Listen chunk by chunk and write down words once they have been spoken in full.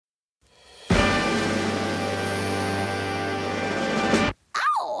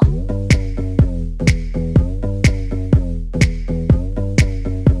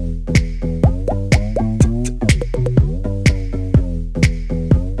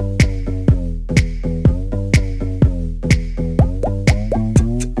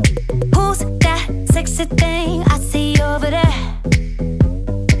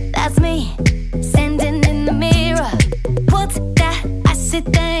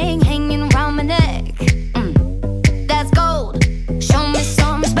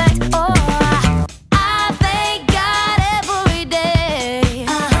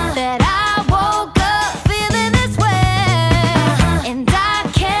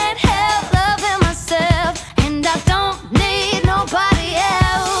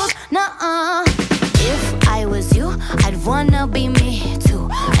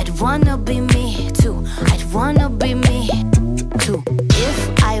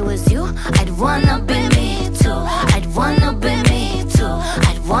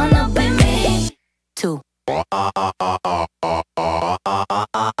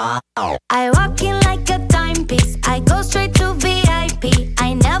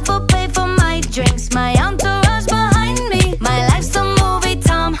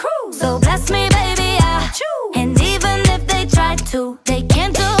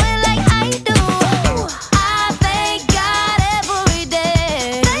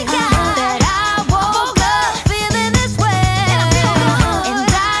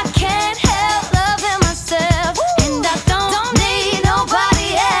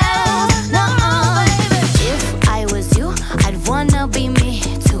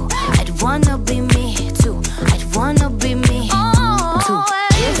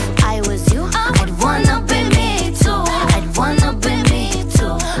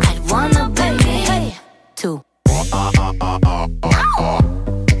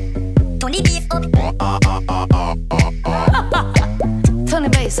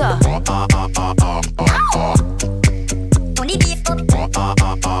So let's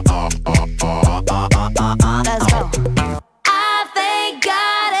go. I thank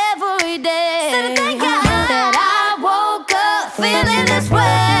God every day that I woke up feeling this way,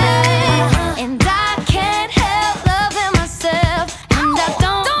 and I can't help loving myself, and I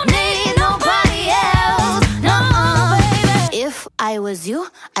don't need nobody else. No, baby. If I was you,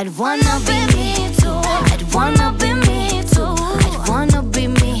 I'd wanna be me too. I'd wanna be me.